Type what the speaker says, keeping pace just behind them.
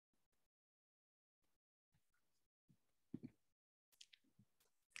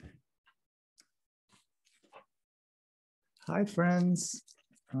Hi, friends.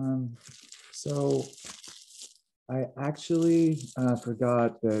 Um, so I actually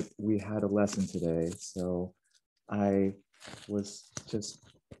forgot that we had a lesson today. So I was just,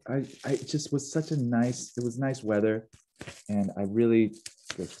 I just was such a nice, it was nice weather. And I really,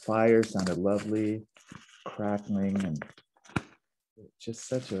 the fire sounded lovely, crackling, and just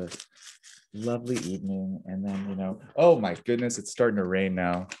such a lovely evening. And then, oh my goodness, it's starting to rain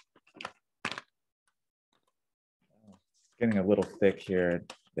now. Getting a little thick here,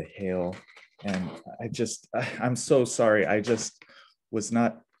 the hail. And I'm so sorry. I just was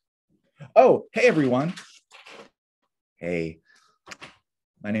not. Oh, hey, everyone. Hey,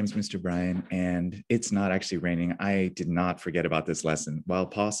 my name is Mr. Brian, and it's not actually raining. I did not forget about this lesson. While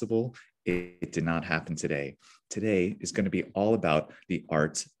possible, it did not happen today. Today is going to be all about the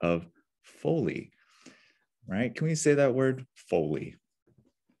art of Foley, right? Can we say that word? Foley.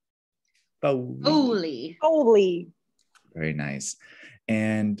 Foley. Foley. Very nice.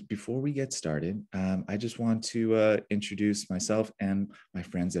 And before we get started, I just want to introduce myself and my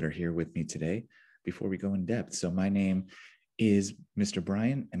friends that are here with me today before we go in depth. So my name is Mr.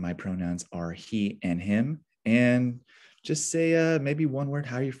 Brian, and my pronouns are he and him. And just say maybe one word,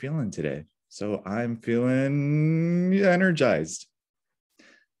 how you're feeling today. So I'm feeling energized.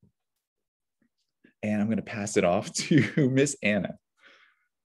 And I'm going to pass it off to Miss Anna.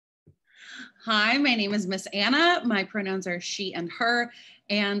 Hi, my name is Miss Anna. My pronouns are she and her,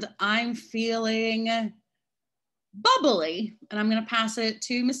 and I'm feeling bubbly. And I'm going to pass it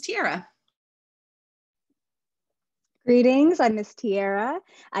to Miss Tiara. Greetings, I'm Miss Tiara.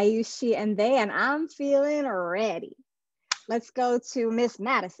 I use she and they, and I'm feeling ready. Let's go to Miss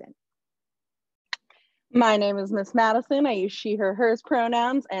Madison. My name is Miss Madison. I use she, her, hers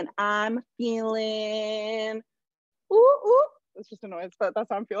pronouns, and I'm feeling, ooh. It's just a noise, but that's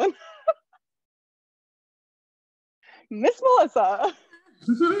how I'm feeling. Miss Melissa.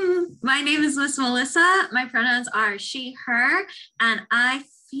 My name is Miss Melissa. My pronouns are she, her, and I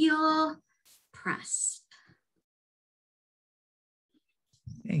feel pressed.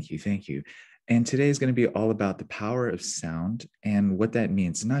 Thank you. And today is going to be all about the power of sound and what that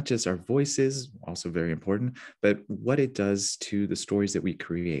means. Not just our voices, also very important, but what it does to the stories that we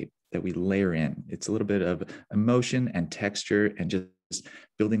create, that we layer in. It's a little bit of emotion and texture and just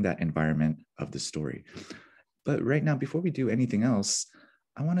building that environment of the story. But right now, before we do anything else,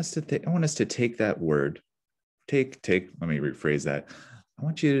 I want us to take that word, let me rephrase that. I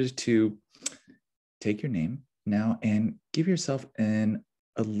want you to take your name now and give yourself an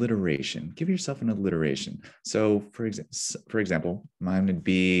alliteration. Give yourself an alliteration. So for example, mine would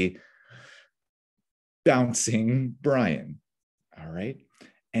be Bouncing Brian. All right.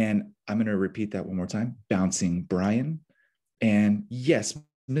 And I'm going to repeat that one more time. Bouncing Brian. And yes,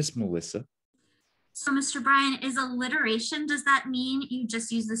 Miss Melissa. So Mr. Brian, is alliteration, does that mean you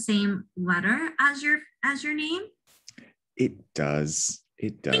just use the same letter as your name? It does.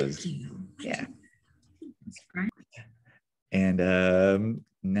 Thank you. Yeah. Right. And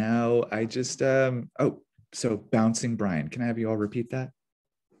now I just so Bouncing Brian. Can I have you all repeat that?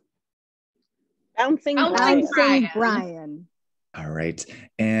 Bouncing Brian. All right.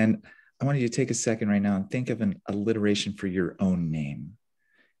 And I want you to take a second right now and think of an alliteration for your own name.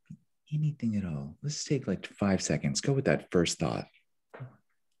 Anything at all. Let's take like 5 seconds. Go with that first thought.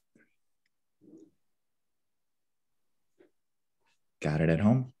 Got it at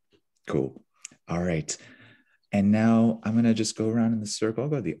home? Cool. All right. And now I'm going to just go around in the circle. I'll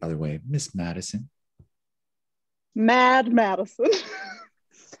go the other way. Miss Madison. Mad Madison.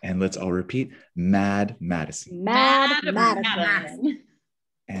 And let's all repeat. Mad Madison. Mad Madison.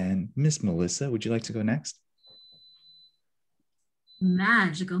 And Miss Melissa, would you like to go next?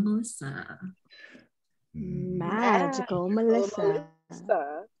 Magical Melissa. Magical Melissa.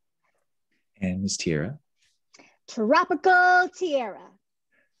 And Miss Tiara. Tropical Tiara.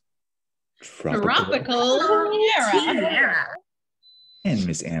 Tropical Tiara. And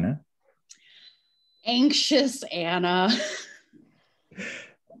Miss Anna. Anxious Anna.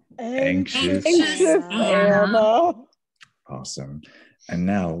 Anxious Anna. Awesome. And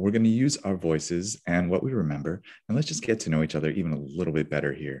now we're going to use our voices and what we remember, and let's just get to know each other even a little bit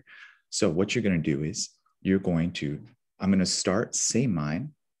better here. So what you're going to do is I'm going to start, say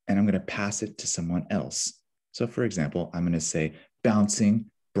mine, and I'm going to pass it to someone else. So for example, I'm going to say Bouncing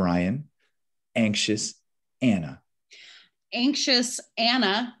Brian, Anxious Anna. Anxious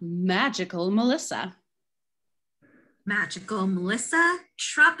Anna, Magical Melissa. Magical Melissa,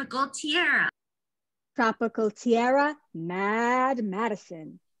 Tropical Tiara. Tropical Tiara, Mad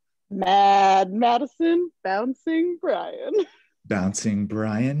Madison. Mad Madison, Bouncing Brian. Bouncing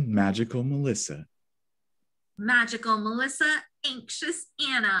Brian, Magical Melissa. Magical Melissa, Anxious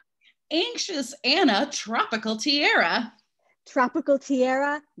Anna. Anxious Anna, Tropical Tiara. Tropical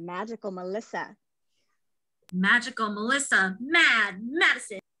Tiara, Magical Melissa. Magical Melissa, Mad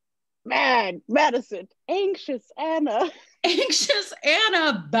Madison. Mad Madison, Anxious Anna. Anxious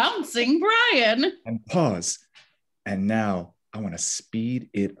Anna, Bouncing Brian. And pause. And now I want to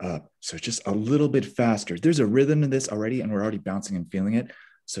speed it up. So just a little bit faster. There's a rhythm to this already, and we're already bouncing and feeling it.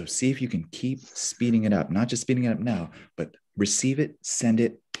 So see if you can keep speeding it up, not just speeding it up now, but receive it, send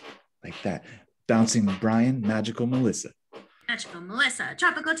it like that. Bouncing Brian, Magical Melissa. Magical Melissa,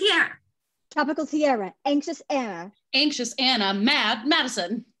 Tropical Tiara. Tropical Tiara, Anxious Anna. Anxious Anna, Mad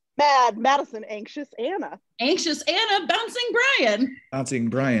Madison. Mad Madison, Anxious Anna. Anxious Anna, Bouncing Brian. Bouncing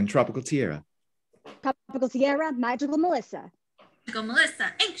Brian, Tropical Tiara. Tropical Tiara, Magical Melissa. Magical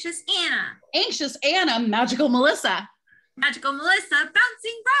Melissa, Anxious Anna. Anxious Anna, Magical Melissa. Magical Melissa,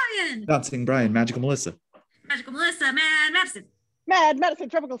 Bouncing Brian. Bouncing Brian, Magical Melissa. Magical Melissa, Mad Madison. Mad Madison,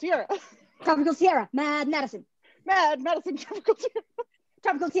 Tropical Tiara. Tropical Tiara, Mad Madison. Mad Madison, Tropical Tiara.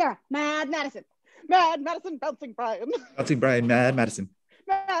 Tropical Tiara, Mad Madison. Mad Madison, Bouncing Brian. Bouncing Brian, Mad Madison.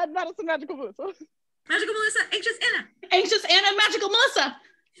 Mad Madison, Magical Melissa. Magical Melissa, Anxious Anna. Anxious Anna, Magical Melissa.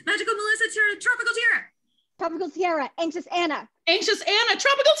 Magical Melissa, Tropical Tiara. Tropical Tiara, Anxious Anna. Anxious Anna,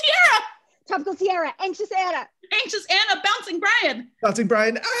 Tropical Tiara. Tropical Tiara, Anxious Anna. Anxious Anna, Bouncing Brian. Bouncing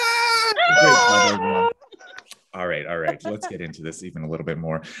Brian. Ah! Great job, everyone. All right. Let's get into this even a little bit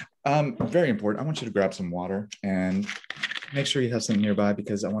more. Very important. I want you to grab some water and make sure you have something nearby,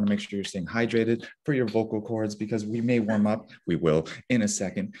 because I want to make sure you're staying hydrated for your vocal cords, because we may warm up. We will in a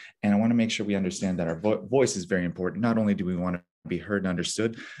second. And I want to make sure we understand that our voice is very important. Not only do we want to be heard and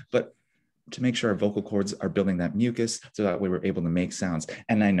understood, but to make sure our vocal cords are building that mucus so that way we're able to make sounds.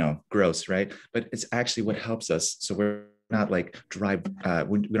 And I know, gross, right? But it's actually what helps us. So we're not like dry,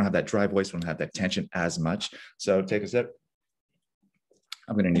 we don't have that dry voice, we don't have that tension as much. So take a sip.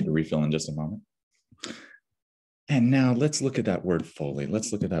 I'm going to need to refill in just a moment. And now let's look at that word Foley.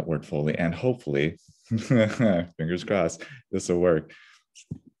 Let's look at that word Foley, and hopefully, fingers crossed, this will work.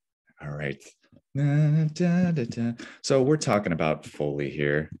 All right. So we're talking about Foley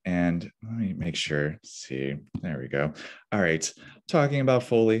here, and let me make sure, see, there we go. All right, talking about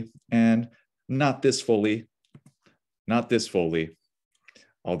Foley, and not this Foley,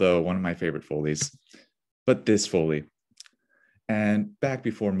 although one of my favorite Foleys, but this Foley. And back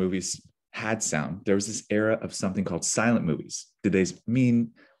before movies had sound, there was this era of something called silent movies. Did they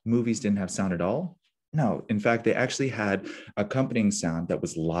mean movies didn't have sound at all? No, in fact, they actually had accompanying sound that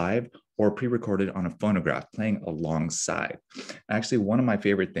was live or pre-recorded on a phonograph playing alongside. Actually, one of my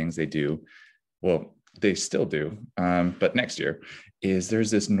favorite things they do, well, they still do, but next year, is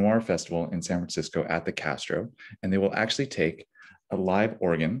there's this noir festival in San Francisco at the Castro, and they will actually take a live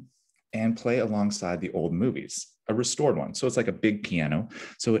organ and play alongside the old movies, a restored one. So it's like a big piano.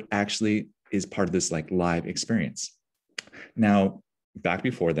 So it actually is part of this like live experience. Now, back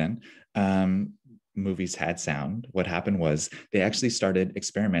before then, movies had sound. What happened was they actually started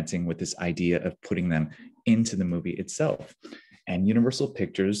experimenting with this idea of putting them into the movie itself. And Universal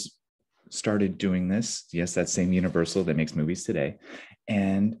Pictures started doing this. Yes, that same Universal that makes movies today.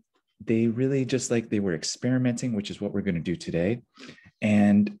 And they really just like, they were experimenting, which is what we're going to do today.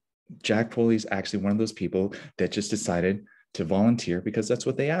 And Jack Foley's actually one of those people that just decided to volunteer because that's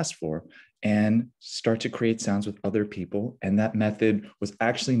what they asked for, and start to create sounds with other people. And that method was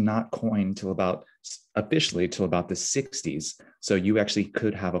actually not coined till about officially till about the 60s. So you actually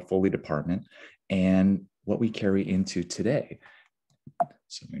could have a Foley department, and what we carry into today.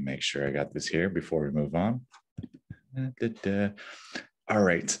 So let me make sure I got this here before we move on. All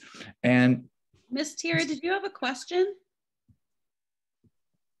right. And Miss Tiara, did you have a question?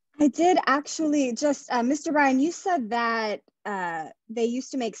 I did actually. Just Mr. Brian, you said that they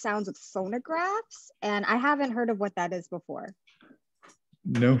used to make sounds with phonographs, and I haven't heard of what that is before.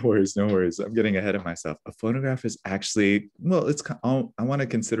 No worries, no worries. I'm getting ahead of myself. A phonograph is actually, well, it's, I want to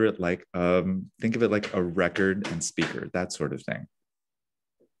consider it like, think of it like a record and speaker, that sort of thing.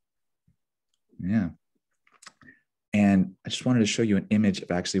 Yeah. And I just wanted to show you an image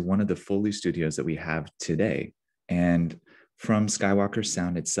of actually one of the Foley studios that we have today. And from Skywalker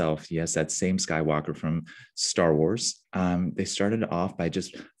Sound itself, yes, that same Skywalker from Star Wars, they started off by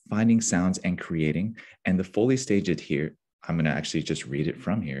just finding sounds and creating. And the Foley stage here, I'm going to actually just read it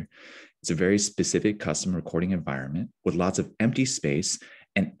from here. It's a very specific custom recording environment with lots of empty space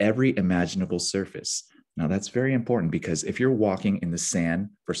and every imaginable surface. Now, that's very important because if you're walking in the sand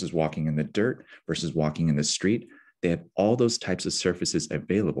versus walking in the dirt versus walking in the street, they have all those types of surfaces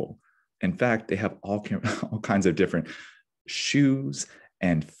available. In fact, they have all kinds of different shoes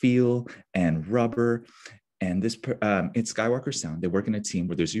and feel and rubber And it's Skywalker Sound. They work in a team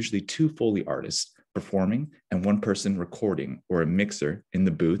where there's usually 2 Foley artists performing and 1 person recording, or a mixer in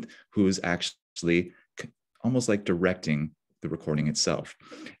the booth who is actually almost like directing the recording itself.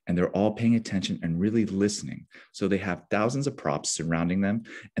 And they're all paying attention and really listening. So they have thousands of props surrounding them.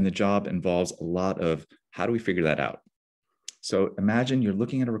 And the job involves a lot of, how do we figure that out? So imagine you're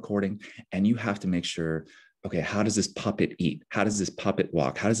looking at a recording and you have to make sure, okay, how does this puppet eat? How does this puppet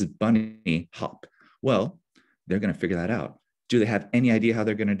walk? How does this bunny hop? Well, they're going to figure that out. Do they have any idea how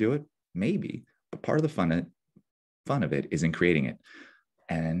they're going to do it? Maybe, but part of the fun of it is in creating it.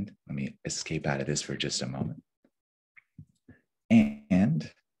 And let me escape out of this for just a moment.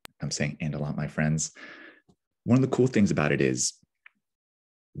 And I'm saying and a lot, my friends. One of the cool things about it is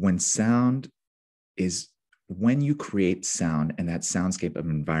when you create sound and that soundscape of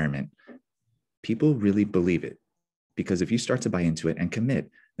environment, people really believe it. Because if you start to buy into it and commit,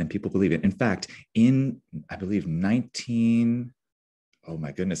 then people believe it. In fact, in, I believe, oh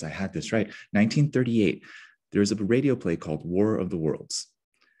my goodness, I had this right, 1938, there was a radio play called War of the Worlds.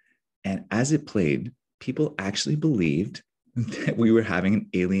 And as it played, people actually believed that we were having an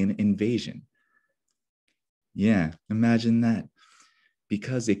alien invasion. Yeah, imagine that.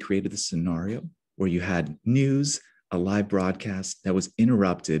 Because they created the scenario where you had news, a live broadcast that was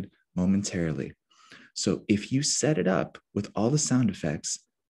interrupted momentarily. So if you set it up with all the sound effects,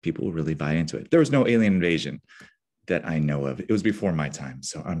 people will really buy into it. There was no alien invasion that I know of. It was before my time,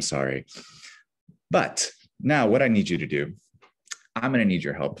 so I'm sorry. But now what I need you to do, I'm going to need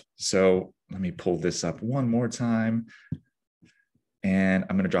your help. So let me pull this up one more time. And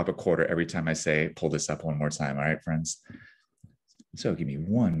I'm going to drop a quarter every time I say, pull this up one more time. All right, friends? So give me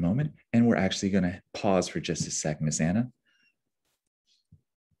one moment. And we're actually going to pause for just a sec, Miss Anna.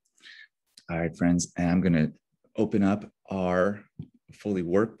 All right, friends. And I'm going to open up our Foley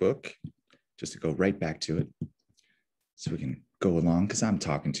workbook just to go right back to it so we can go along, because I'm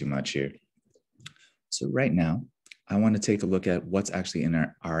talking too much here. So right now, I want to take a look at what's actually in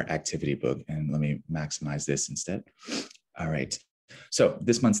our activity book. And let me maximize this instead. All right. So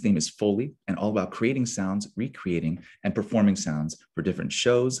this month's theme is Foley, and all about creating sounds, recreating, and performing sounds for different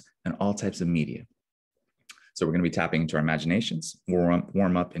shows and all types of media. So we're going to be tapping into our imaginations,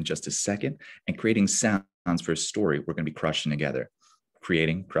 warm up in just a second, and creating sounds for a story we're going to be crushing together.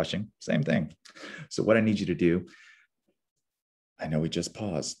 Creating, crushing, same thing. So what I need you to do, I know we just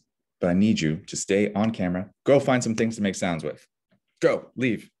paused, but I need you to stay on camera. Go find some things to make sounds with. Go,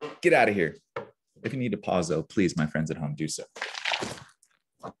 leave, get out of here. If you need to pause though, please, my friends at home, do so.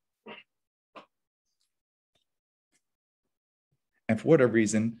 And for whatever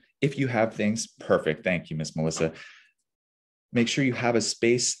reason, if you have things, perfect. Thank you, Miss Melissa. Make sure you have a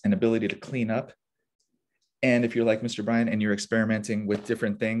space and ability to clean up. And if you're like Mr. Brian and you're experimenting with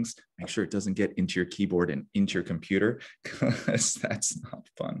different things, make sure it doesn't get into your keyboard and into your computer, because that's not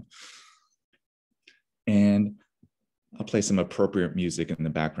fun. And I'll play some appropriate music in the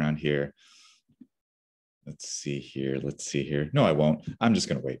background here. Let's see here. No, I won't. I'm just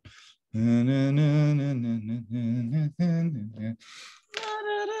going to wait.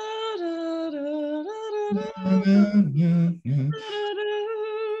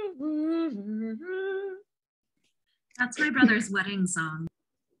 That's my brother's wedding song.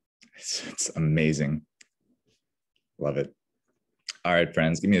 It's amazing. Love it. All right,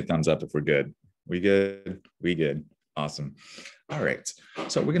 friends, give me a thumbs up if we're good. We good? We good. Awesome. All right.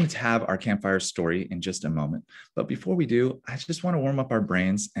 So we're going to have our campfire story in just a moment. But before we do, I just want to warm up our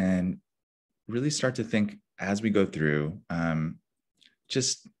brains and really start to think as we go through.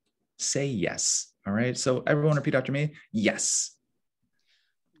 Just say yes. All right. So everyone repeat after me. Yes.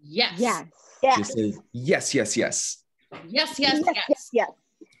 Yes. Yes. Just say yes, yes, yes. Yes, yes, Yes, yes. yes, yes.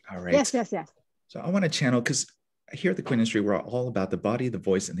 All right. Yes, yes, yes. So I want to channel, because here at the Quinn Industry, we're all about the body, the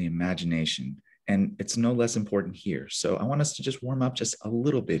voice, and the imagination. And it's no less important here. So I want us to just warm up just a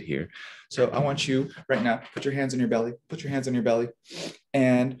little bit here. So I want you right now, put your hands on your belly,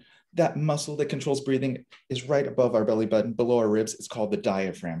 and that muscle that controls breathing is right above our belly button, below our ribs. It's called the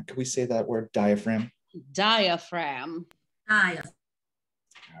diaphragm. Can we say that word, diaphragm? Diaphragm. Yes.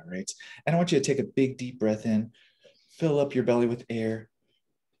 All right. And I want you to take a big, deep breath in, fill up your belly with air,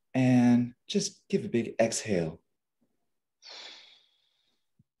 and just give a big exhale.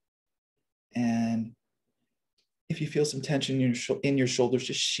 And if you feel some tension in your shoulders,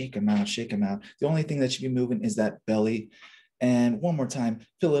 just shake them out, shake them out. The only thing that should be moving is that belly. And one more time,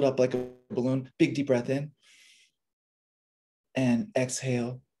 fill it up like a balloon. Big deep breath in. And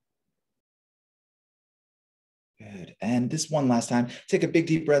exhale. Good. And this one last time, take a big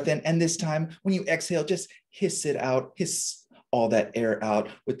deep breath in. And this time, when you exhale, just hiss it out, hiss all that air out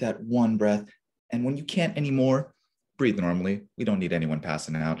with that one breath. And when you can't anymore, breathe normally. We don't need anyone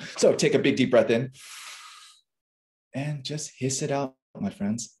passing out. So take a big deep breath in and just hiss it out, my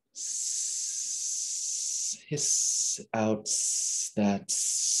friends. Hiss out that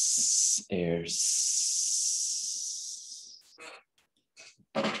air.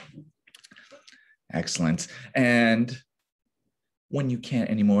 Excellent. And when you can't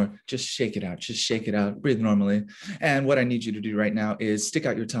anymore, just shake it out. Just shake it out. Breathe normally. And what I need you to do right now is stick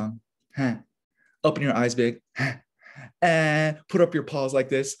out your tongue. Open your eyes big. And put up your paws like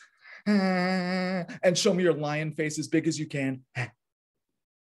this. And show me your lion face as big as you can.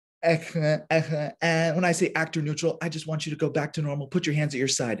 And when I say actor neutral, I just want you to go back to normal. Put your hands at your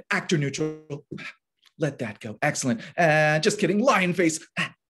side. Actor neutral. Let that go. Excellent. Just kidding. Lion face.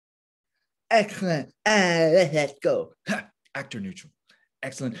 Excellent. Let that go. Actor neutral.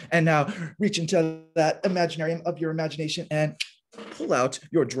 Excellent. And now reach into that imaginarium of your imagination and pull out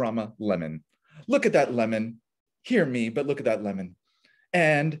your drama lemon. Look at that lemon. Hear me, but look at that lemon.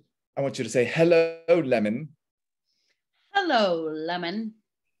 And I want you to say, hello, lemon. Hello, lemon.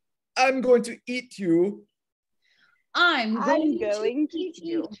 I'm going to eat you. I'm going to eat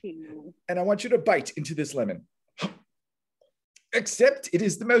you. And I want you to bite into this lemon. Except it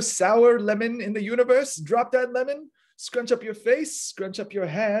is the most sour lemon in the universe. Drop that lemon. Scrunch up your face, scrunch up your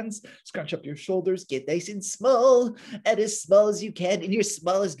hands, scrunch up your shoulders, get nice and small, and as small as you can in your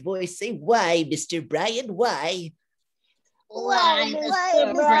smallest voice, say, why, Mr. Brian, why? Why,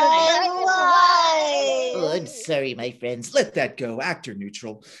 Mr. Brian? Why? Oh, I'm sorry, my friends. Let that go. Actor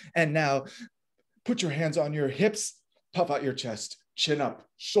neutral. And now put your hands on your hips, puff out your chest, chin up,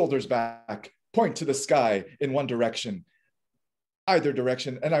 shoulders back, point to the sky in one direction, either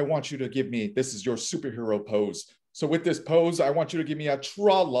direction. And I want you to give me, this is your superhero pose. So with this pose, I want you to give me a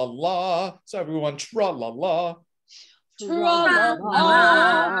tra-la-la. So everyone, tra-la-la. Tra-la-la.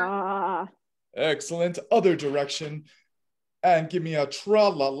 Excellent. Other direction. And give me a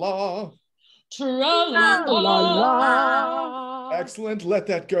tra-la-la. Tra-la-la. Excellent. Let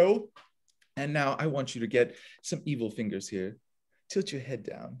that go. And now I want you to get some evil fingers here. Tilt your head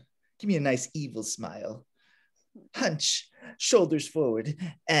down. Give me a nice evil smile. Hunch, shoulders forward,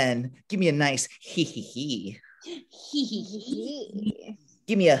 and give me a nice hee-hee-hee.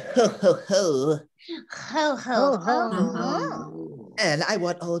 Give me a ho-ho-ho. Ho. And I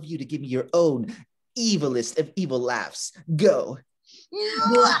want all of you to give me your own evilest of evil laughs. Go.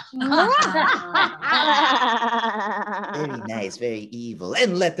 Very nice, very evil.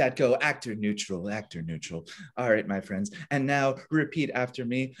 And let that go. Actor neutral, actor neutral. All right, my friends. And now repeat after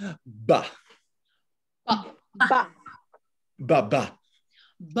me. Ba. Ba. Ba. Ba ba.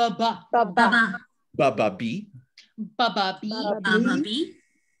 Ba ba. Ba. Baba, Ba ba bee. Ba ba bee. Baba bee,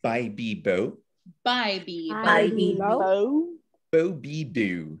 Bye bee bo. Bye bee. Bye bee. Bo. Bo bee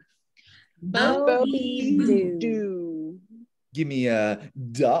boo. Bo Bo bee. bee. Do. Give me a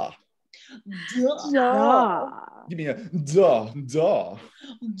da. Da. Give me a da, da.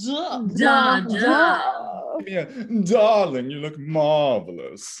 Da. da da, Give me a darling, you look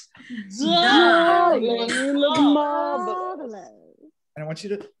marvelous. Darling, you look marvelous. And I want you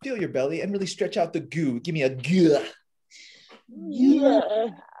to feel your belly and really stretch out the goo. Give me a goo.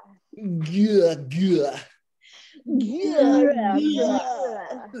 Yeah. Goo, goo. Yeah.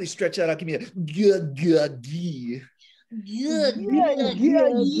 Really stretch that out. Give me a goo, goo, gee. Good.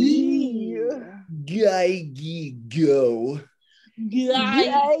 Guy, gee, go.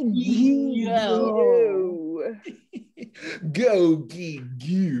 Go, gee,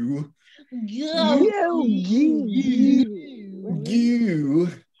 goo. Goo.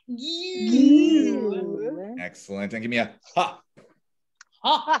 Excellent. And give me a ha.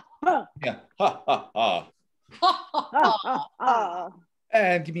 Yeah, ha, ha, ha.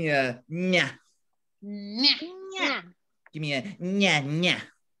 And give me a nya. Give me a nya, nya.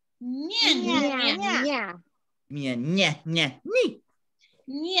 Give me a nya, nya, nee.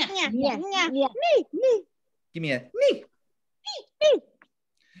 Give me a nee.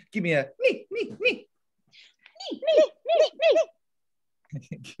 Give me a nee, nee, nee.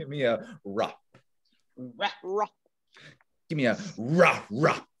 Give me a ra. Give me a ra,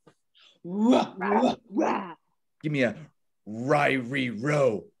 ra. Give me a ry,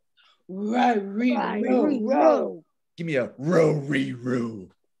 ro. Give me a ro, ro.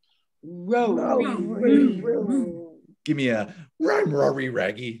 Give me a rhyme, rory,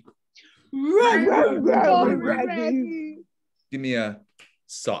 raggy. Give me a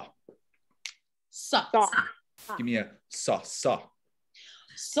saw. Give me a saw, saw.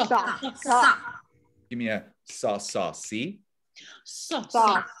 Give me a saw, saw, see.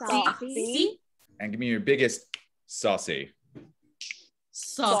 And give me your biggest saucy.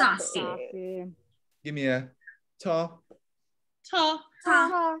 saucy. Give me a ta. Ta.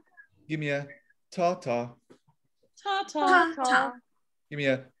 Ta. Give me a ta ta. Ta ta. Ta. Ta. Give me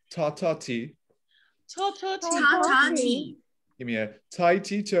a ta ta ti. Ta ta Ta. ti. Ta. Ti. Give me a tai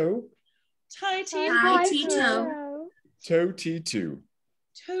ti to. Tai ti. Tai ti to. To ti to.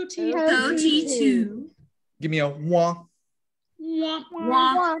 To ti. To ti to. Give me a wah. Wah.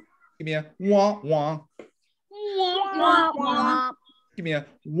 Wah. Give me a wah wah. Wah. Wah. Wah. Give me a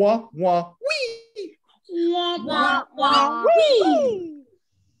wah wah. Wee. Wah. Wah. Wah. Wah. Wee.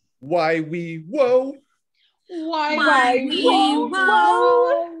 Why we whoa. Why we whoa.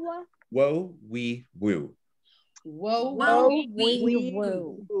 Whoa we woo. Whoa. Whoa. We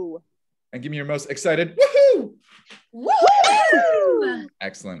woo. And give me your most excited woohoo. Woo.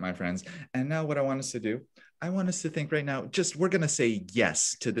 Excellent, my friends. And now what I want us to do, I want us to think right now, we're going to say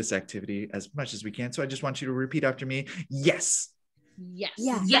yes to this activity as much as we can. So I just want you to repeat after me. Yes. Yes.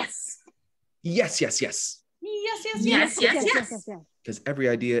 Yes. Yes. Yes, yes, yes. Yes. Yes. Yes. Yes. Yes. Because every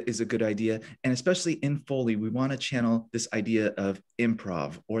idea is a good idea. And especially in Foley, we want to channel this idea of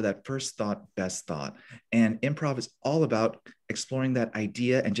improv, or that first thought, best thought. And improv is all about exploring that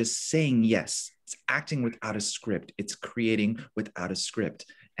idea and just saying yes. It's acting without a script. It's creating without a script.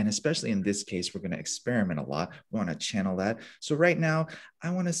 And especially in this case, we're going to experiment a lot. We want to channel that. So right now, I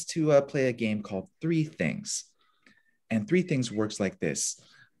want us to play a game called Three Things. And Three Things works like this.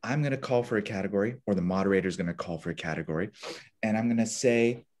 I'm going to call for a category, or the moderator is going to call for a category. And I'm going to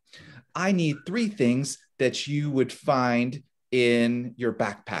say, I need three things that you would find in your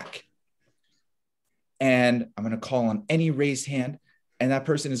backpack. And I'm going to call on any raised hand. And that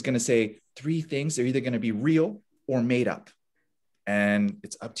person is going to say three things. They're either going to be real or made up. And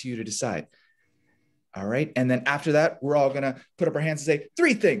it's up to you to decide. All right. And then after that, we're all going to put up our hands and say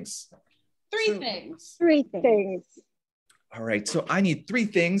three things. Three things. Three things. All right, so I need three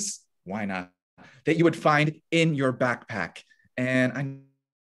things, why not, that you would find in your backpack. And I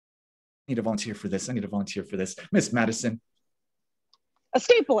need a volunteer for this. Miss Madison. A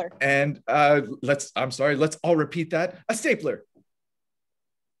stapler. And let's all repeat that. A stapler.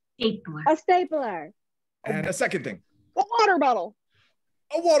 Stapler. A stapler. And a second thing. A water bottle.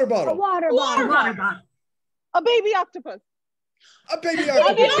 A water A bottle. water A bottle. water bottle. A baby octopus. A baby A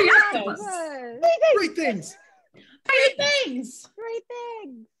octopus. baby octopus. octopus. Three things. Three things. Three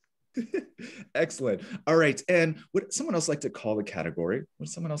things. Excellent. All right, and would someone else like to call the category? Would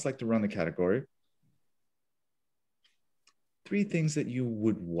someone else like to run the category? Three things that you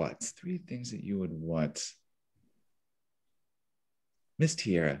would what? Three things that you would what? Miss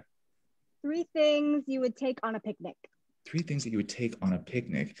Tierra. Three things you would take on a picnic. Three things that you would take on a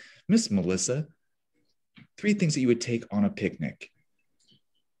picnic. Miss Melissa. Three things that you would take on a picnic.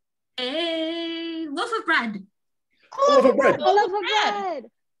 A loaf of bread. A loaf of bread. A loaf of bread.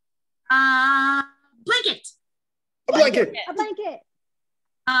 Blanket. A blanket. A blanket.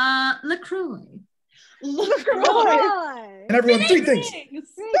 LaCroix. LaCroix. And everyone, three things. Three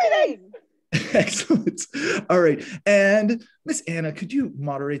things. Excellent. All right. And Miss Anna, could you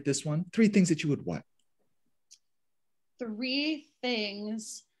moderate this one? Three things that you would what? Three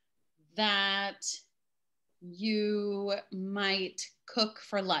things that you might cook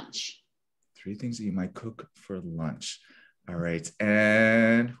for lunch. Three things that you might cook for lunch. All right.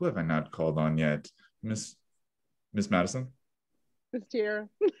 And who have I not called on yet? Miss Madison? Miss Tierra.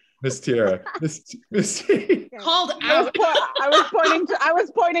 Miss Tierra. Miss Called out. I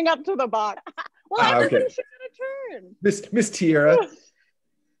was pointing up to the box. Well, I okay. should get a turn. Miss Tierra.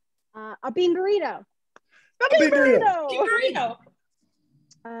 A bean burrito. A bean burrito. Burrito.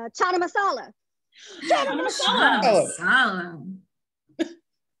 Chana masala. Chana masala. Masala.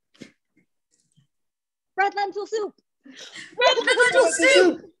 Red lentil soup. Red lentil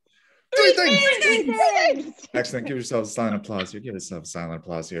soup. Three things. Three things. Excellent. Give yourself a silent applause here. Give yourself a silent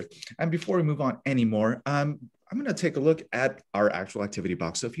applause here. And before we move on anymore, I'm going to take a look at our actual activity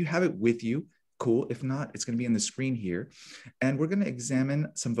box. So if you have it with you, cool. If not, it's going to be on the screen here. And we're going to examine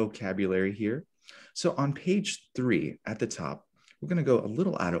some vocabulary here. So on page 3 at the top, we're going to go a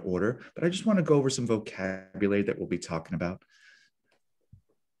little out of order, but I just want to go over some vocabulary that we'll be talking about.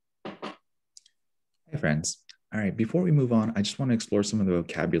 Hey, friends. All right, before we move on, I just want to explore some of the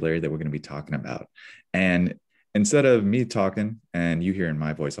vocabulary that we're going to be talking about. And instead of me talking and you hearing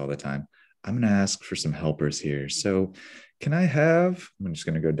my voice all the time, I'm going to ask for some helpers here. So can I have, I'm just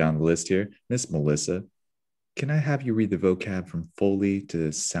going to go down the list here. Miss Melissa, can I have you read the vocab from Foley to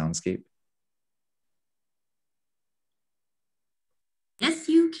Soundscape? Yes,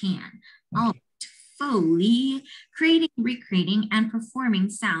 you can. All right. Foley, creating, recreating, and performing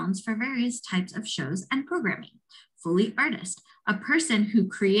sounds for various types of shows and programming. Foley artist, a person who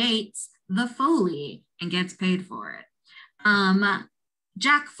creates the Foley and gets paid for it.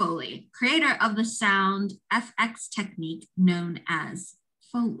 Jack Foley, creator of the sound FX technique known as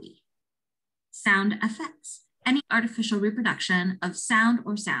Foley. Sound effects, any artificial reproduction of sound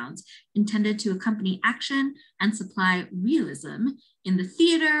or sounds intended to accompany action and supply realism in the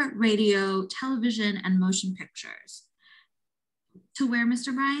theater, radio, television, and motion pictures. To where,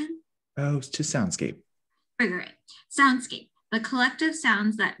 Mr. Bryan? Oh, to soundscape. Great. Soundscape, the collective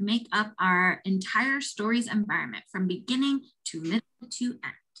sounds that make up our entire story's environment from beginning to middle to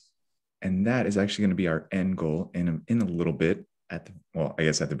end. And that is actually going to be our end goal in a little bit at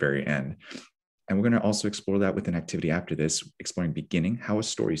the very end. And we're going to also explore that with an activity after this, exploring beginning, how a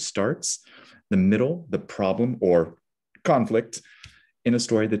story starts, the middle, the problem or conflict in a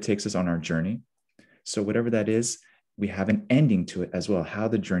story that takes us on our journey. So whatever that is, we have an ending to it as well, how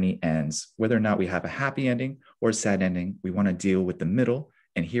the journey ends. Whether or not we have a happy ending or a sad ending, we want to deal with the middle.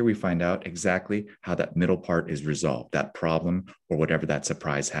 And here we find out exactly how that middle part is resolved, that problem or whatever that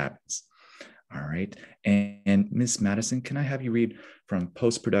surprise happens. All right. And Miss Madison, can I have you read from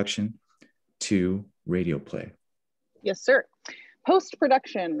post-production to radio play? Yes, sir.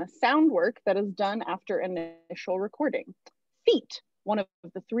 Post-production, sound work that is done after initial recording. Feet, one of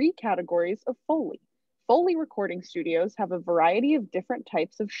the three categories of Foley. Foley recording studios have a variety of different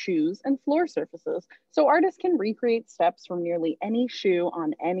types of shoes and floor surfaces, so artists can recreate steps from nearly any shoe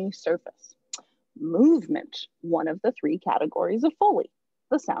on any surface. Movement, one of the three categories of Foley,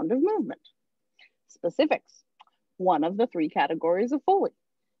 the sound of movement. Specifics, one of the three categories of Foley.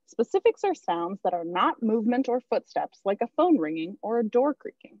 Specifics are sounds that are not movement or footsteps, like a phone ringing or a door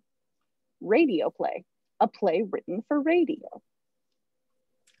creaking. Radio play, a play written for radio.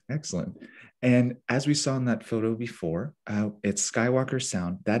 Excellent. And as we saw in that photo before, it's Skywalker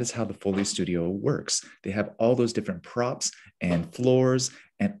Sound. That is how the Foley studio works. They have all those different props and floors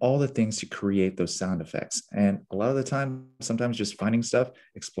and all the things to create those sound effects. And a lot of the time, sometimes just finding stuff,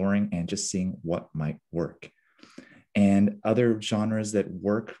 exploring, and just seeing what might work. And other genres that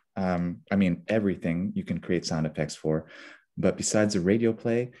work, everything you can create sound effects for. But besides the radio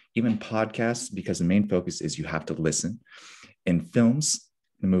play, even podcasts, because the main focus is you have to listen. In films,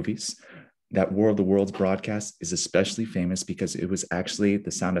 the movies, that War of the Worlds broadcast is especially famous because it was actually the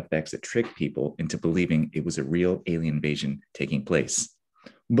sound effects that tricked people into believing it was a real alien invasion taking place.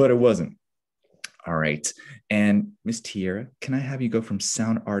 But it wasn't. All right. And Miss Tierra, can I have you go from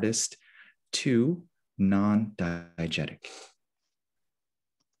sound artist to non-diegetic?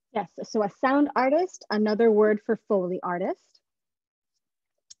 Yes, so a sound artist, another word for Foley artist.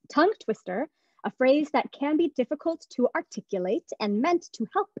 Tongue twister, a phrase that can be difficult to articulate and meant to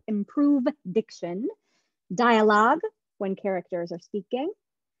help improve diction. Dialogue, when characters are speaking.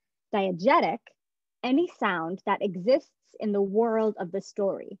 Diegetic, any sound that exists in the world of the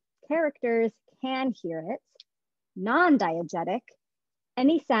story. Characters can hear it. Non-diegetic,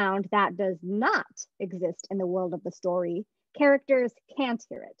 any sound that does not exist in the world of the story. Characters can't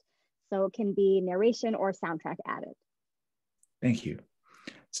hear it. So it can be narration or soundtrack added. Thank you.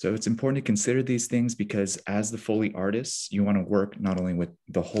 So it's important to consider these things because as the Foley artists, you want to work not only with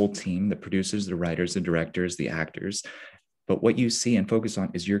the whole team, the producers, the writers, the directors, the actors, but what you see and focus on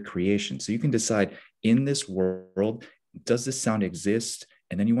is your creation. So you can decide in this world, does this sound exist?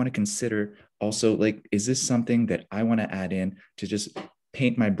 And then you want to consider also, like, is this something that I want to add in to just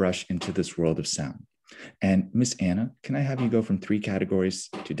paint my brush into this world of sound? And Miss Anna, can I have you go from three categories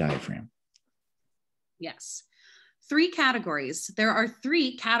to diaphragm? Yes. Three categories. There are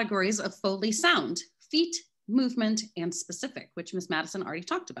three categories of Foley sound: feet, movement, and specific, which Miss Madison already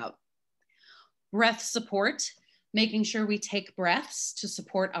talked about. Breath support, making sure we take breaths to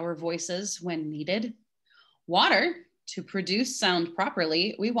support our voices when needed. Water, to produce sound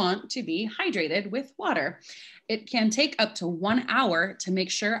properly, we want to be hydrated with water. It can take up to 1 hour to make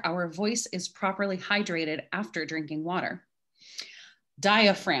sure our voice is properly hydrated after drinking water.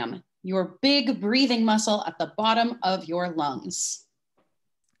 Diaphragm, your big breathing muscle at the bottom of your lungs.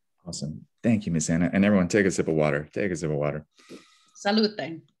 Awesome. Thank you, Miss Anna. And everyone, take a sip of water. Take a sip of water.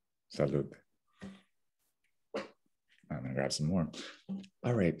 Salute. Salute. I'm going to grab some more.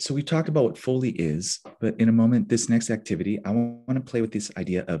 All right. So we talked about what Foley is, but in a moment, this next activity, I want to play with this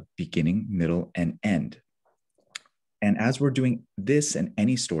idea of beginning, middle, and end. And as we're doing this and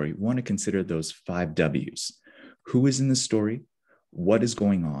any story, we want to consider those 5 W's. Who is in the story? What is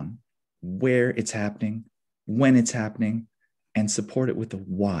going on? Where it's happening? When it's happening? And support it with a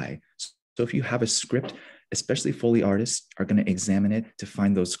why. So if you have a script, especially Foley artists are going to examine it to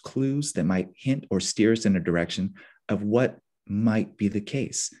find those clues that might hint or steer us in a direction of what might be the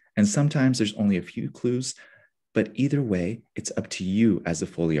case. And sometimes there's only a few clues But either way, it's up to you as a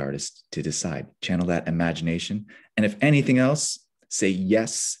Foley artist to decide. Channel that imagination. And if anything else, say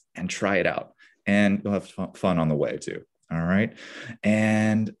yes and try it out. And you'll have fun on the way too. All right.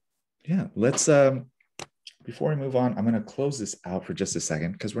 And yeah, let's before we move on, I'm going to close this out for just a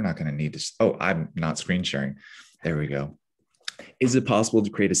second because we're not going to need to. Oh, I'm not screen sharing. There we go. Is it possible to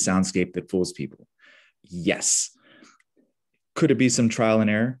create a soundscape that fools people? Yes. Could it be some trial and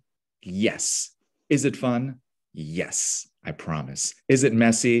error? Yes. Is it fun? Yes, I promise. Is it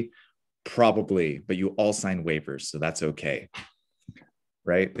messy? Probably, but you all signed waivers, so that's okay.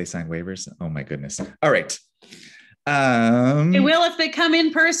 Right? They signed waivers? Oh my goodness. All right. They will if they come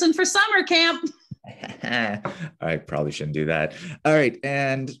in person for summer camp. I probably shouldn't do that. All right.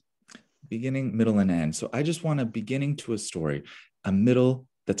 And beginning, middle, and end. So I just want a beginning to a story, a middle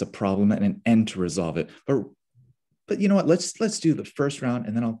that's a problem, and an end to resolve it. But you know what? Let's do the first round,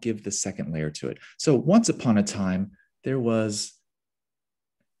 and then I'll give the second layer to it. So once upon a time, there was.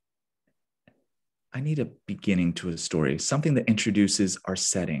 I need a beginning to a story, something that introduces our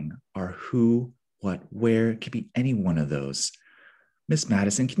setting, our who, what, where. It could be any one of those. Miss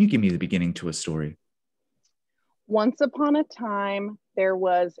Madison, can you give me the beginning to a story? Once upon a time, there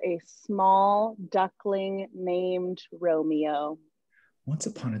was a small duckling named Romeo. Once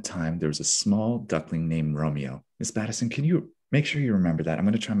upon a time, there was a small duckling named Romeo. Miss Madison, can you make sure you remember that? I'm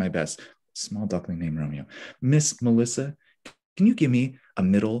going to try my best. Small duckling named Romeo. Miss Melissa, can you give me a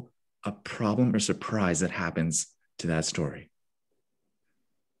middle, a problem or surprise that happens to that story?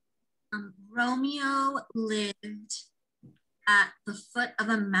 Romeo lived at the foot of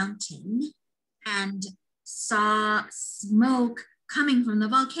a mountain and saw smoke coming from the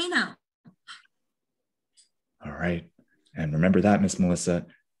volcano. All right. And remember that, Miss Melissa.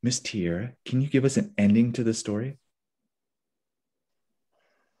 Miss Tiara, can you give us an ending to the story?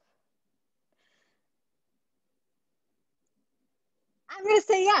 I'm going to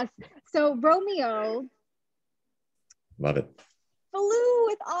say yes. So Romeo Love it. flew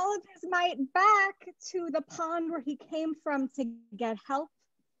with all of his might back to the pond where he came from to get help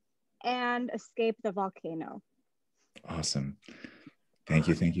and escape the volcano. Awesome. Thank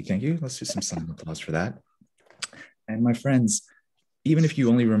you, thank you, thank you. Let's do some sound applause for that. And my friends, even if you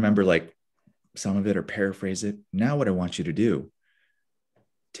only remember like some of it or paraphrase it, now what I want you to do,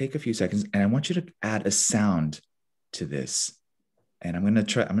 take a few seconds and I want you to add a sound to this. And I'm going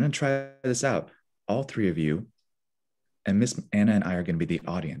to try this out. All three of you, and Miss Anna and I are going to be the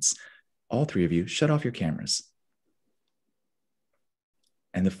audience. All three of you, shut off your cameras.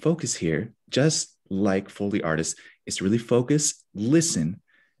 And the focus here, just like Foley artists, is to really focus, listen.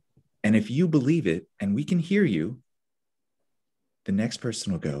 And if you believe it and we can hear you, the next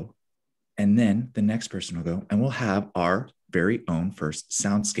person will go, and then the next person will go, and we'll have our very own first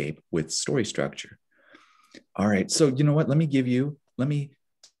soundscape with story structure. All right, so you know what? Let me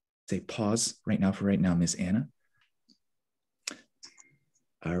say pause right now, Miss Anna.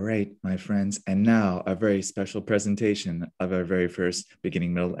 All right, my friends, and now a very special presentation of our very first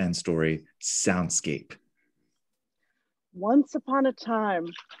beginning, middle, end story, soundscape. Once upon a time,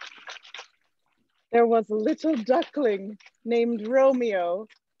 there was a little duckling named Romeo.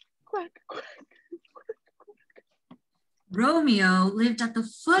 Quack, quack, quack, quack. Romeo lived at the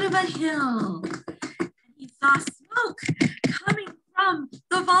foot of a hill and he saw smoke coming from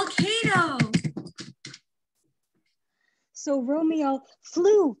the volcano. So Romeo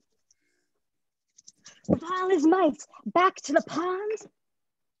flew with all his might back to the pond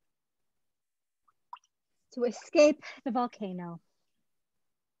to escape the volcano.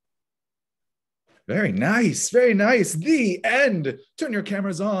 Very nice, very nice. The end. Turn your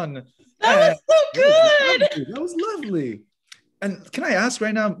cameras on. That was so good. That was lovely. And can I ask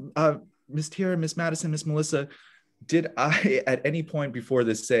right now, Miss Tiara, Miss Madison, Miss Melissa, did I at any point before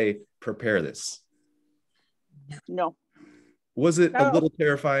this say, prepare this? No. Was it a No. little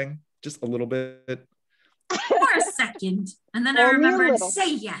terrifying? Just a little bit? For a second. And then I Only a remembered, little.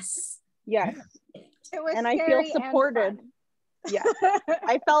 say yes. Yes. It was And I feel scary and supported. fun. Yes.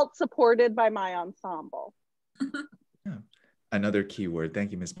 I felt supported by my ensemble. Yeah. Another key word.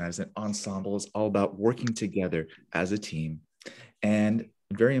 Thank you, Miss Madison. Ensemble is all about working together as a team. And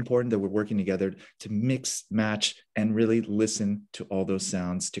very important that we're working together to mix, match, and really listen to all those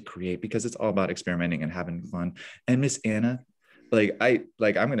sounds to create, because it's all about experimenting and having fun. And Miss Anna, I'm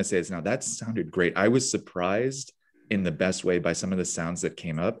going to say this now, that sounded great. I was surprised in the best way by some of the sounds that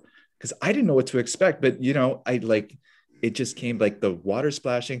came up, because I didn't know what to expect, but it just came like the water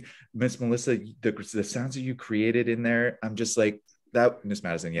splashing. Miss Melissa, the sounds that you created in there, I'm just like that. Miss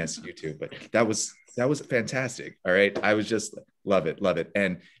Madison, yes, you too, but that was That was fantastic. All right. I was just love it, love it.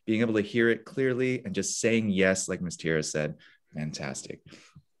 And being able to hear it clearly and just saying yes, like Miss Tierra said, fantastic.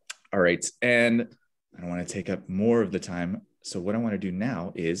 All right. And I don't want to take up more of the time. So what I want to do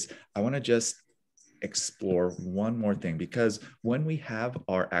now is I want to just explore one more thing, because when we have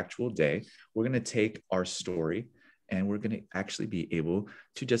our actual day, we're going to take our story and we're going to actually be able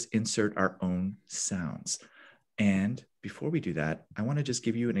to just insert our own sounds. And before we do that, I want to just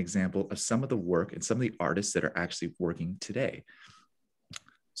give you an example of some of the work and some of the artists that are actually working today.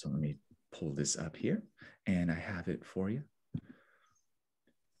 So let me pull this up here and I have it for you.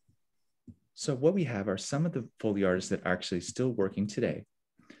 So what we have are some of the Foley artists that are actually still working today.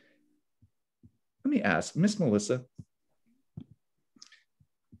 Let me ask, Miss Melissa,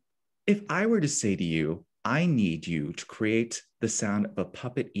 if I were to say to you, I need you to create the sound of a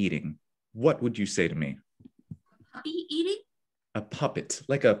puppet eating, what would you say to me? Puppy eating? A puppet,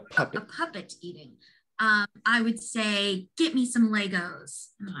 like a puppet. A puppet eating. I would say, get me some Legos.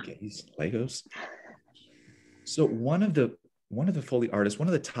 Okay, Legos. So one of the Foley artists, one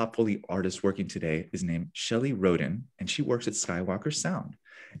of the top Foley artists working today is named Shelley Roden, and she works at Skywalker Sound.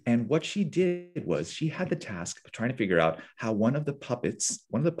 And what she did was she had the task of trying to figure out how one of the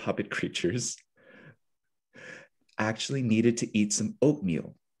puppet creatures actually needed to eat some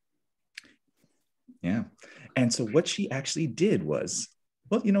oatmeal. Yeah. And so what she actually did was,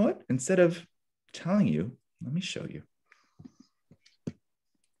 well, you know what? Instead of telling you, let me show you.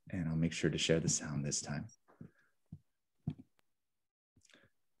 And I'll make sure to share the sound this time.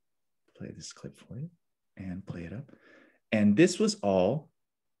 Play this clip for you and play it up. And this was all,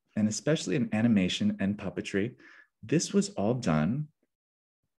 and especially in animation and puppetry, this was all done,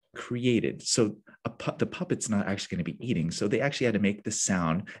 created. So the puppet's not actually going to be eating. So they actually had to make the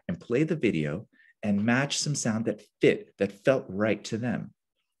sound and play the video and match some sound that felt right to them,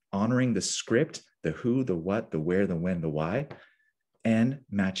 honoring the script, the who, the what, the where, the when, the why, and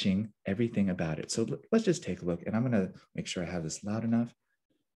matching everything about it. So let's just take a look, and I'm going to make sure I have this loud enough,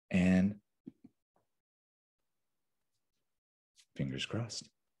 and fingers crossed.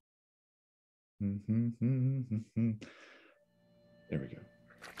 There we go.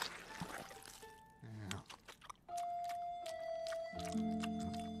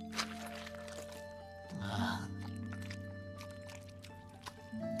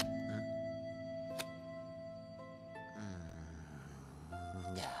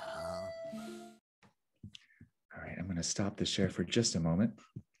 All right, I'm going to stop the share for just a moment.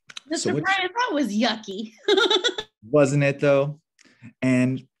 Mr. Brian, that was yucky. Wasn't it though?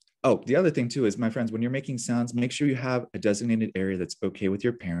 And oh, the other thing too is, my friends, when you're making sounds, make sure you have a designated area that's okay with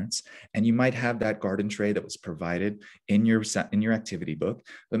your parents. And you might have that garden tray that was provided in your activity book,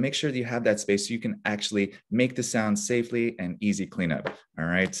 but make sure that you have that space so you can actually make the sound safely and easy cleanup. All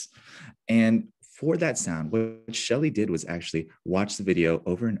right. And for that sound, what Shelley did was actually watch the video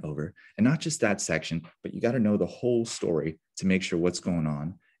over and over, and not just that section, but you got to know the whole story to make sure what's going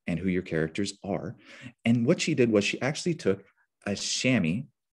on and who your characters are. And what she did was she actually took a chamois,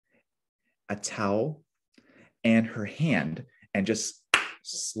 a towel, and her hand, and just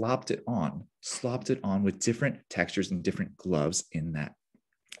slopped it on with different textures and different gloves in that.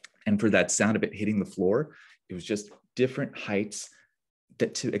 And for that sound of it hitting the floor, it was just different heights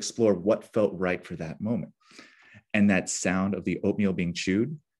to explore what felt right for that moment. And that sound of the oatmeal being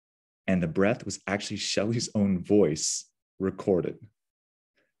chewed and the breath was actually Shelley's own voice recorded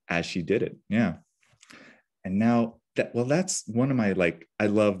as she did it. Yeah. And now that's one of my, I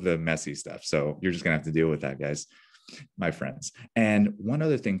love the messy stuff. So you're just gonna have to deal with that, guys, my friends. And one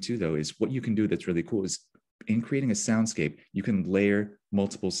other thing too, though, is what you can do that's really cool is in creating a soundscape, you can layer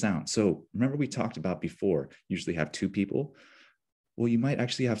multiple sounds. So remember we talked about before, usually have two people. Well, you might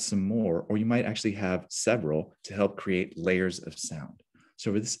actually have some more, or you might actually have several to help create layers of sound.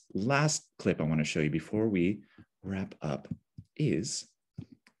 So for this last clip I want to show you before we wrap up is,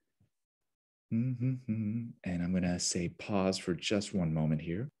 and I'm going to say pause for just one moment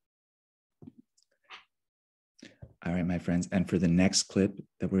here. All right, my friends. And for the next clip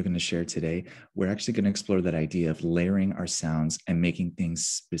that we're going to share today, we're actually going to explore that idea of layering our sounds and making things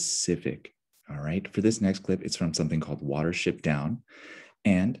specific. All right. For this next clip, it's from something called Watership Down.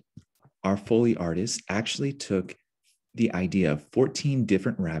 And our Foley artist actually took the idea of 14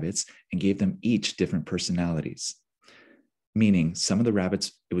 different rabbits and gave them each different personalities. Meaning some of the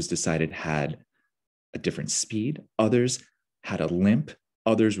rabbits, it was decided, had a different speed. Others had a limp.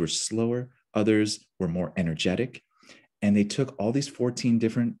 Others were slower. Others were more energetic. And they took all these 14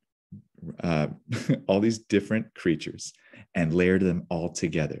 different, all these different creatures and layered them all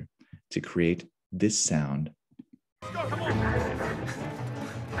together to create this sound. Come on.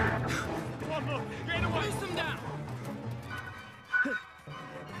 Come on, look.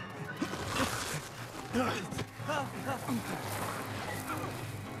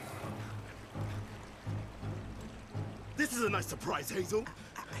 This is a nice surprise, Hazel.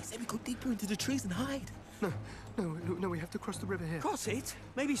 I say we go deeper into the trees and hide. No, we have to cross the river here. Cross it?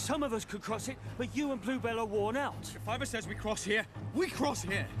 Maybe some of us could cross it, but you and Bluebell are worn out. If Ivor says we cross here, we cross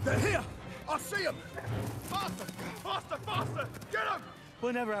here. They're here! I see them! Faster! Faster! Faster! Get them!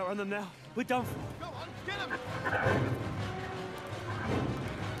 We'll never outrun them now. We're done for. Go on, get them!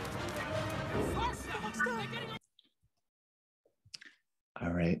 All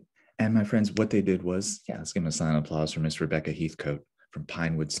right. And my friends, what they did was, let's give them a silent applause for Miss Rebecca Heathcote from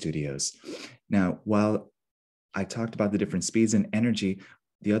Pinewood Studios. Now, while I talked about the different speeds and energy,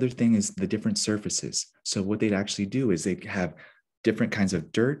 the other thing is the different surfaces. So what they'd actually do is they'd have different kinds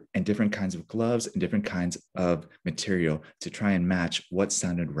of dirt and different kinds of gloves and different kinds of material to try and match what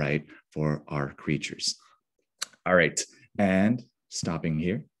sounded right for our creatures. All right, and stopping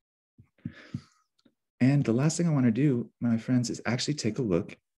here. And the last thing I want to do, my friends, is actually take a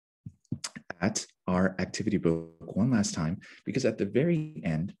look at our activity book one last time, because at the very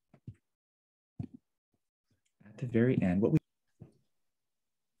end, what we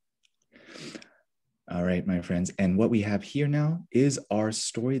all right, my friends, and what we have here now is our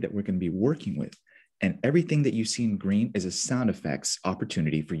story that we're going to be working with. And everything that you see in green is a sound effects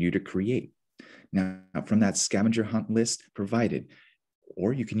opportunity for you to create. Now, from that scavenger hunt list provided,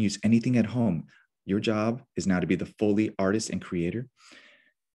 or you can use anything at home. Your job is now to be the Foley artist and creator.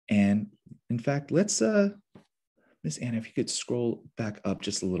 And in fact, let's, Miss Anna, if you could scroll back up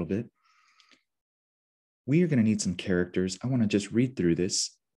just a little bit. We are going to need some characters. I want to just read through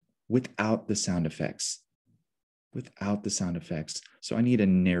this without the sound effects. So I need a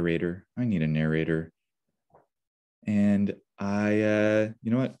narrator. And you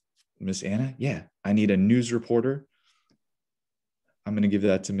know what, Miss Anna? Yeah, I need a news reporter. I'm going to give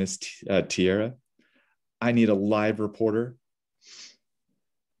that to Miss Tiara. I need a live reporter,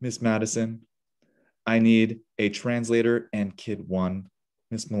 Miss Madison. I need a translator and Kid 1.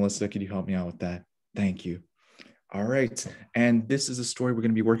 Miss Melissa, could you help me out with that? Thank you. All right. And this is a story we're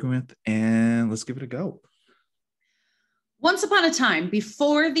going to be working with, and let's give it a go. Once upon a time,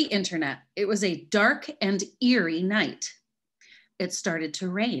 before the internet, it was a dark and eerie night. It started to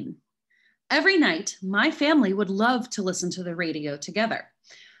rain. Every night, my family would love to listen to the radio together.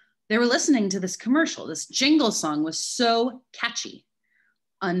 They were listening to this commercial. This jingle song was so catchy.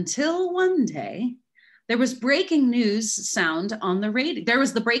 Until one day, there was breaking news sound on the radio.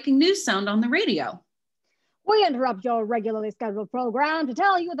 We interrupt your regularly scheduled program to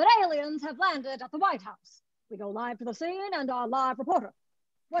tell you that aliens have landed at the White House. We go live to the scene and our live reporter.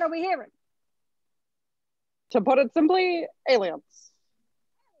 What are we hearing? To put it simply, aliens.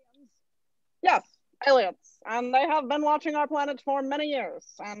 Yes, aliens. And they have been watching our planet for many years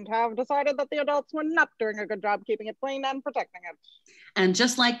and have decided that the adults were not doing a good job keeping it clean and protecting it. And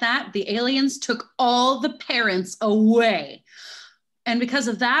just like that, the aliens took all the parents away. And because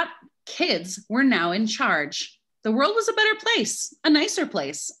of that, kids were now in charge. The world was a better place, a nicer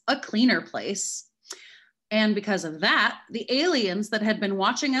place, a cleaner place. And because of that, the aliens that had been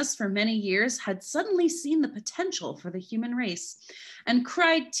watching us for many years had suddenly seen the potential for the human race and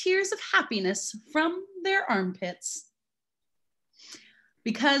cried tears of happiness from their armpits.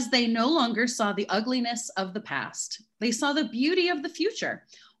 Because they no longer saw the ugliness of the past, they saw the beauty of the future.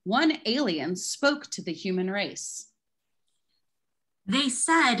 One alien spoke to the human race. They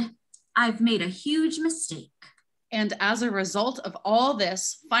said, "I've made a huge mistake." And as a result of all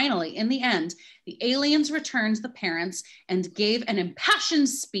this, finally, in the end, the aliens returned the parents and gave an impassioned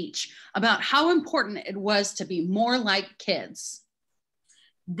speech about how important it was to be more like kids.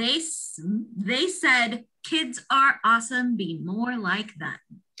 They said, "Kids are awesome, be more like them."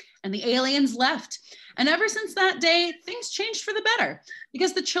 And the aliens left. And ever since that day, things changed for the better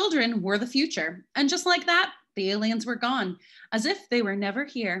because the children were the future. And just like that, the aliens were gone, as if they were never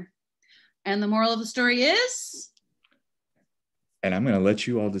here. And the moral of the story is... And I'm going to let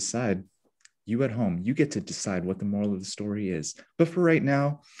you all decide. You at home, you get to decide what the moral of the story is. But for right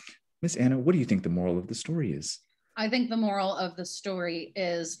now, Miss Anna, what do you think the moral of the story is? I think the moral of the story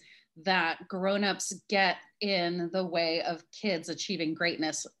is that grown-ups get in the way of kids achieving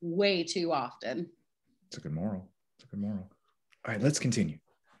greatness way too often. It's a good moral. All right, let's continue.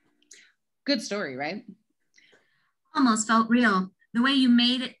 Good story, right? Almost felt real. The way you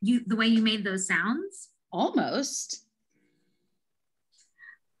made those sounds. Almost.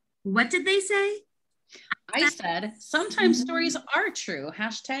 What did they say? I said, sometimes stories are true.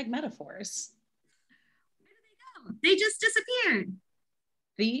 #metaphors. Where did they go? They just disappeared.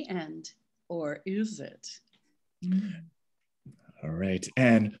 The end. Or is it? All right.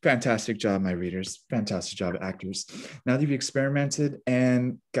 And fantastic job, my readers. Fantastic job, actors. Now that you've experimented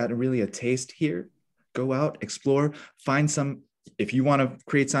and gotten really a taste here, go out, explore, find some. If you want to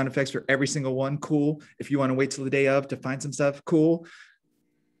create sound effects for every single one, cool. If you want to wait till the day of to find some stuff, cool.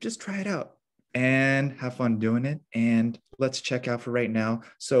 Just try it out and have fun doing it. And let's check out for right now.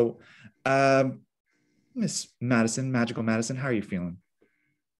 So, Miss Madison, Magical Madison, how are you feeling?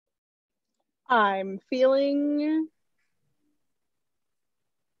 I'm feeling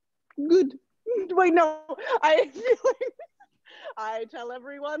good. Wait, no, I feeling. I tell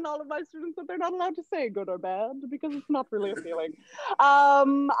everyone, all of my students, that they're not allowed to say good or bad because it's not really a feeling.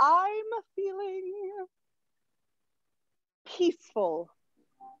 I'm feeling peaceful.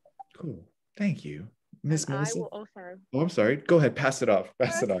 Cool. Thank you. Miss Melissa. Oh, sorry. Oh, I'm sorry. Go ahead. Pass it off.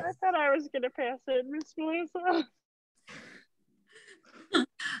 Pass it off. I thought I was going to pass it, Miss Melissa.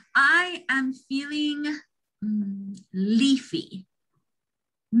 I am feeling leafy.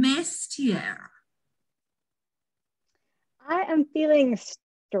 Miss Tierra. I am feeling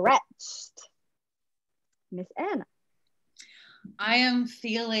stretched. Miss Anna. I am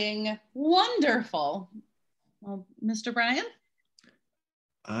feeling wonderful. Well, Mr. Brian?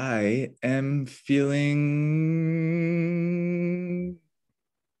 I am feeling,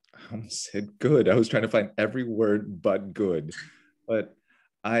 I almost said good. I was trying to find every word but good, but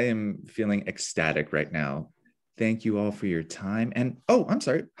I am feeling ecstatic right now. Thank you all for your time. And oh, I'm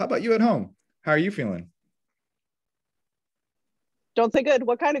sorry. How about you at home? How are you feeling? Don't say good.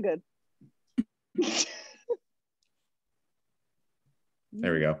 What kind of good?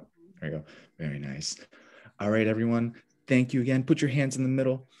 There we go. There we go. Very nice. All right, everyone. Thank you again. Put your hands in the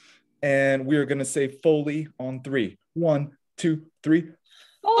middle. And we are going to say Foley on 3. 1, 2, 3.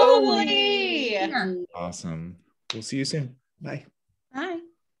 Foley! Awesome. We'll see you soon. Bye. Bye.